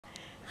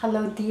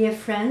Hello dear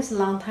friends,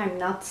 long time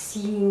not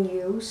seeing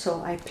you,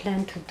 so I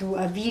plan to do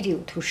a video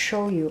to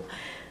show you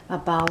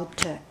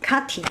about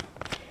cutting.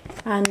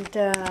 And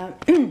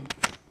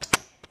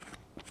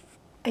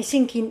I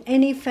think in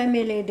any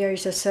family there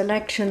is a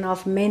selection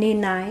of many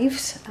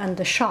knives, and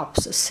the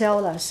shops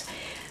sell us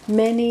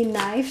many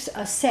knives,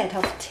 a set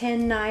of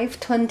 10 knives,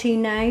 20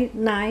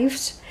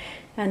 knives,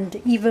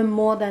 and even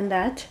more than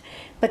that.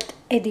 But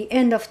at the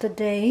end of the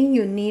day,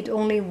 you need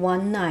only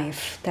one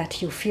knife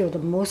that you feel the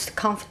most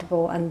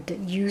comfortable and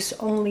use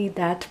only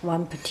that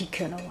one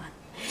particular one,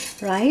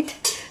 right?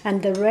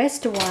 And the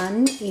rest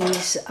one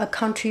is a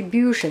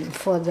contribution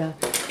for the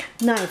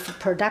knife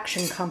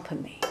production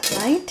company,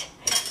 right?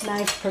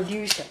 Knife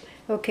producer.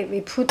 Okay,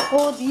 we put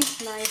all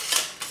these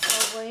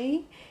knives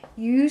away.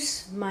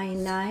 Use my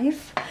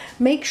knife.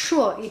 Make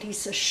sure it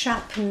is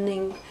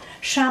sharpened.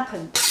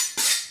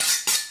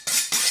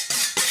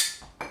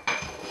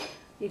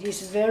 It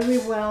is very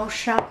well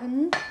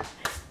sharpened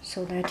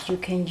so that you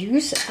can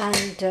use.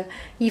 And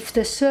if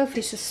the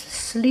surface is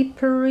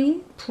slippery,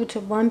 put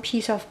one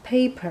piece of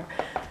paper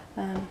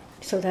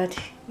so that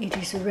it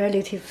is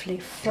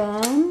relatively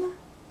firm.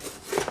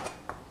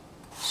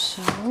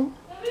 So,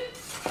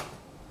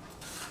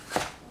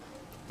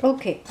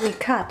 okay, we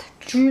cut.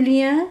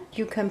 Julienne,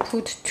 you can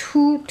put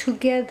two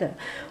together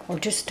or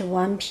just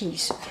one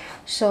piece.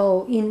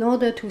 So in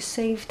order to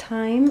save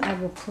time, I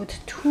will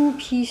put two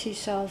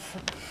pieces of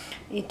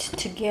it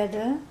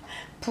together.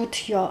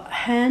 Put your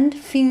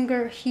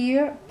finger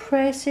here,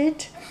 press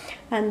it,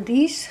 and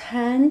this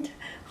hand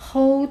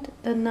hold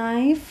the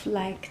knife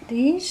like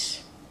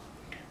this.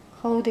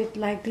 Hold it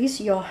like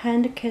this. Your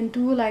hand can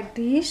do like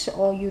this,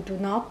 or you do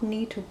not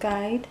need to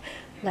guide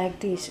like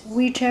this.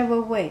 Whichever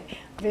way,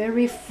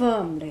 very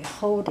firmly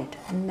hold it.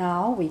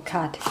 Now we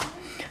cut it.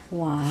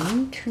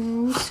 1,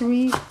 2,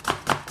 3.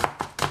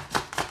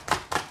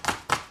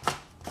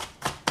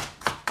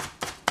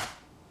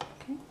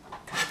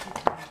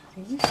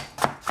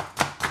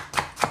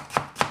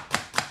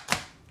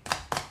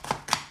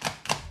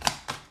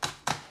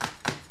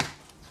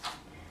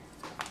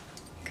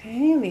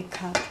 Okay, we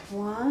cut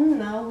one.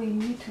 Now we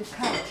need to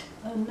cut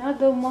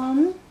another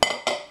one.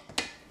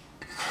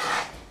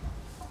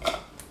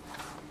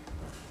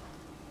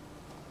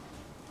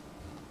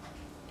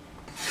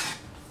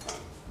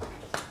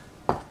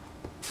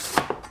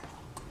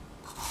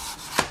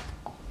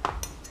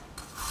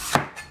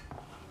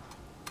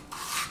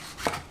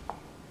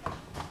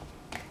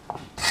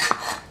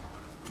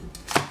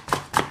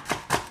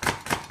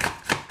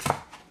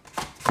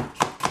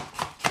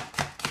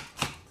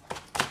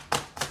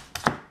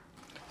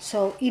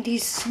 So it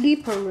is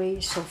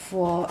slippery, so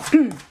for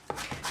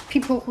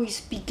people who is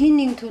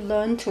beginning to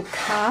learn to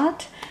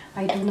cut,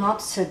 I do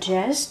not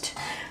suggest.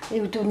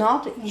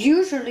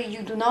 Usually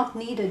you do not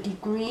need a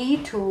degree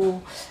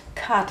to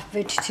cut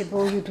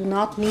vegetable. You do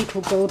not need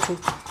to go to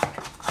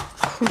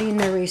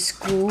culinary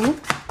school.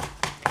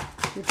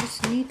 You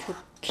just need to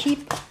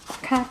keep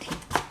cutting.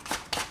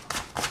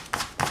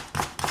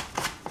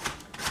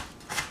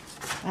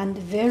 And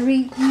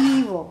very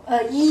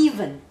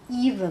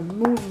even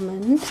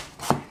movement.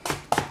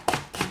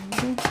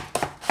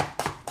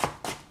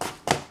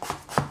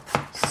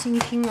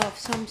 Thinking of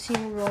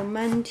something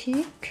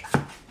romantic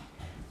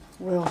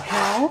will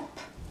help.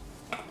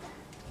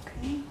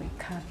 Okay, we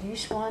cut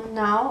this one.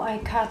 Now I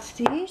cut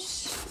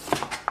this.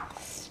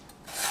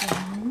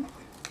 1,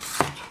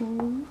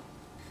 2,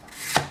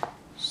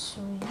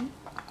 3.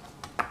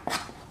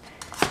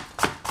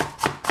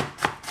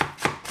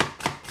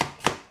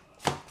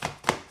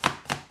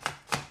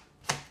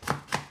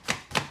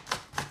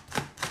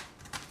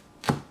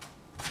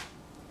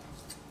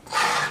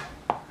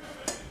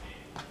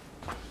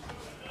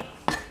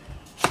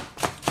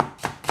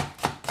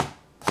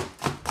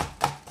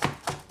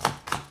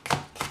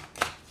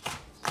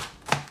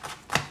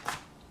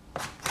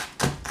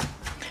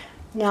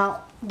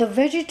 Now the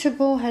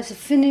vegetable has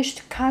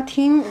finished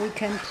cutting. We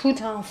can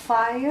put on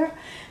fire,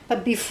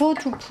 but before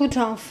to put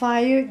on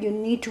fire, you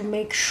need to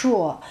make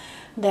sure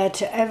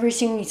that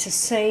everything is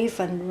safe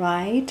and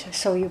right.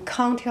 So you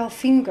count your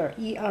finger.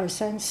 1, 2, 3, 4,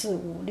 5, 6,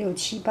 7,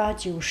 8, 9,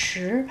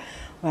 10.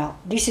 Well,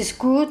 this is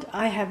good.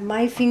 I have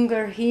my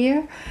finger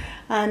here.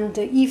 And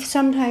if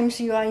sometimes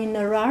you are in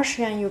a rush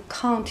and you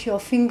count your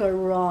finger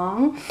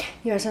wrong,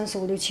 1, 2, 3,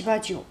 4, 5, 6, 7,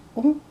 8, 9.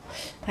 Oh,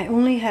 I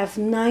only have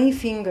 9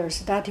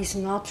 fingers. That is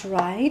not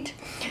right.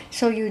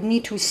 So you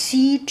need to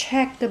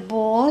check the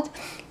board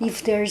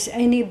if there is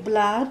any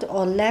blood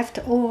or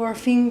leftover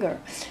finger.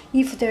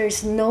 If there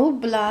is no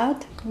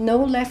blood,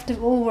 no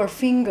leftover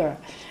finger,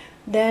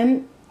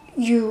 then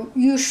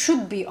you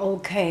should be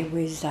okay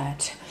with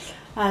that.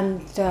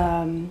 And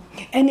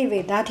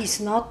anyway, that is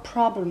not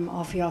problem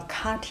of your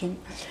cutting.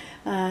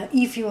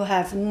 If you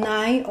have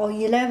 9 or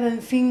 11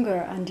 finger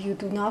and you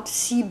do not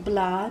see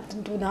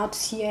blood, do not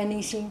see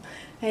anything,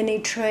 any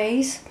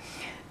trace,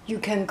 you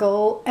can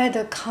go at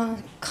a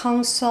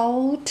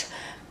consult,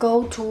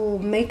 go to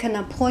make an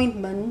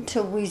appointment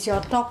with your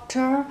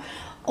doctor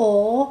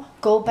or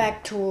go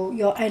back to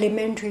your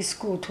elementary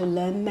school to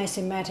learn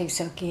mathematics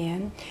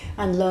again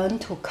and learn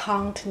to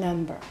count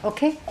number.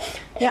 Okay,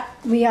 yeah,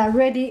 we are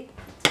ready.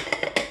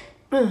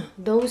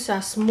 Those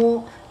are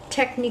small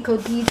technical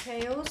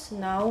details.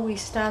 Now we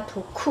start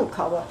to cook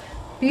our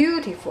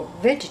beautiful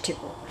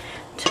vegetable.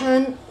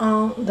 Turn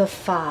on the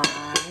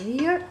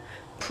fire,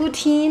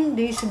 put in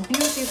these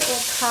beautiful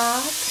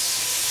carrots,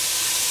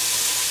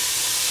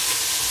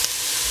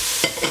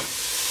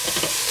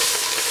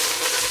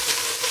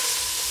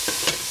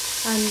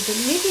 and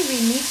maybe we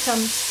need some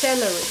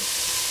celery,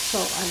 so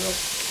I will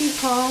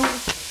keep on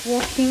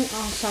working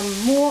on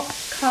some more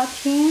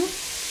cutting.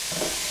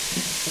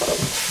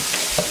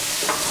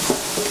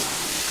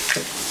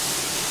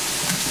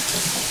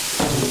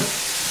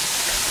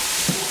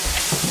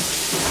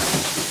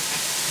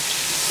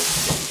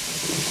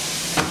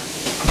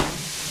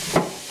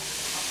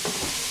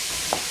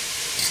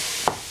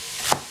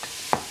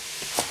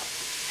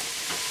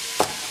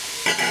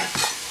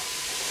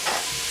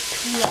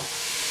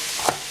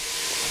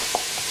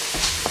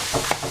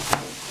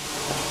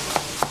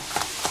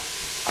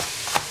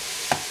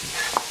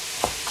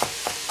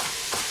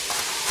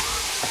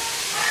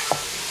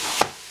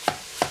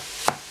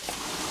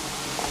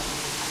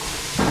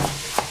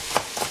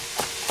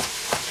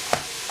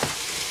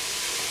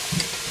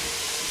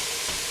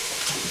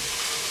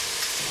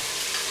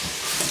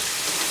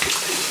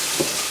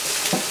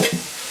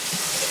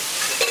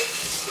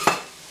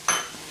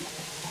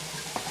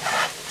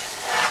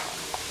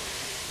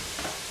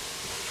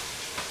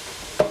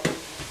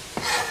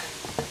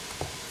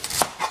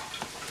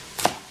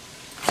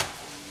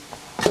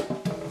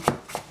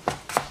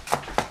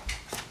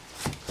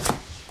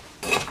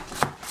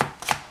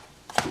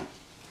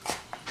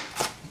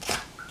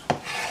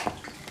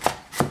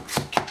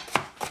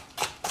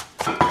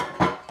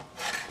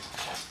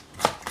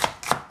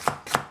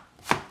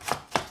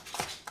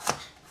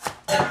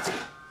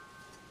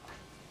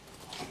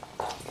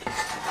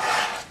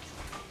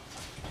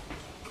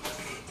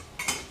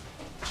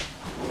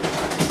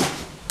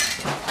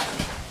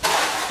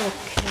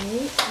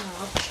 Okay,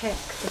 now check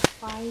the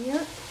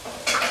fire.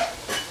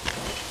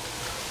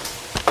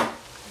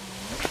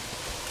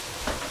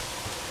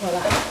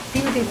 Voila,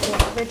 beautiful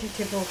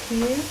vegetable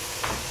here.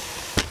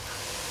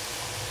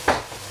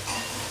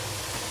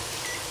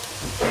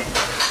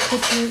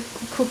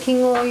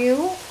 Cooking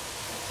oil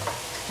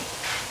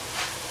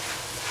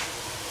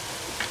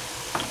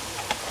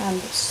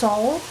and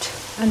salt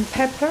and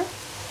pepper.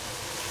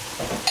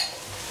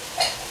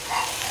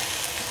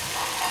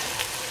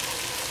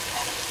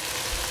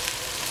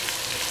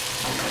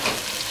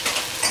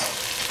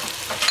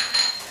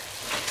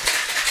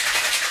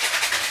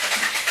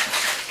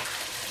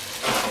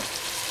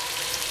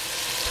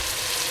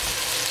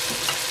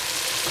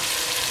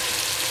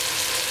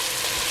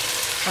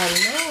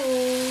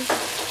 Hello.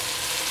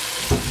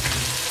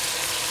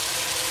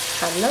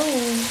 Hello.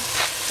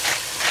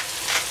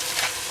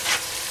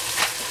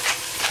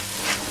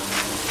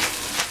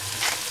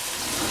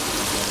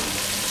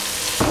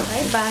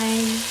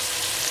 Bye-bye.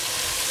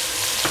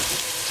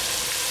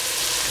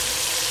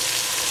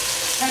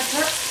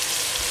 Pepper.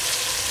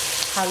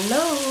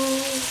 Hello.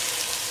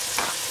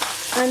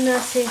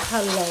 Anna, say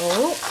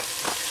hello.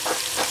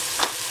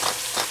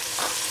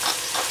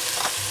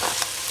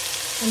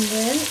 And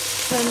then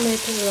turn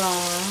it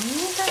around.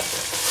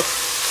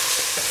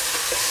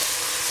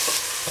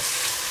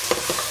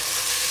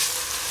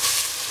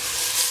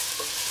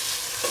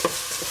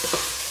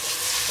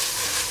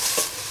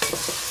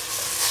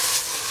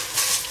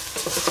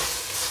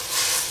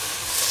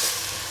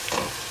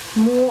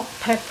 More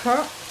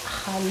pepper.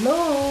 Hello.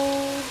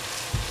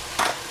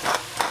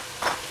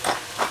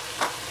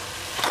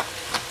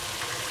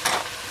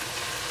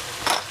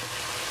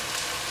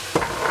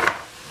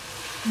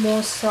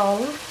 More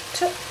salt.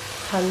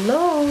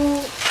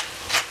 Hello.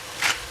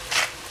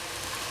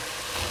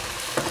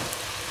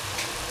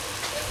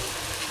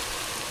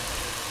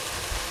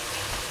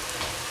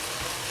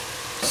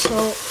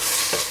 So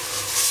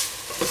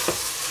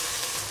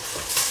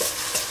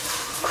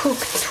cook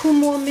 2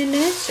 more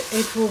minutes,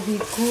 it will be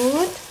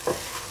good,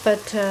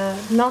 but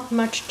not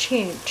much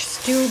change.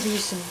 Still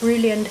this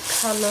brilliant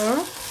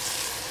color,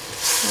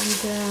 and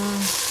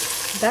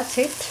that's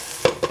it.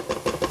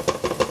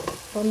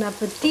 Buon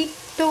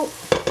appetito.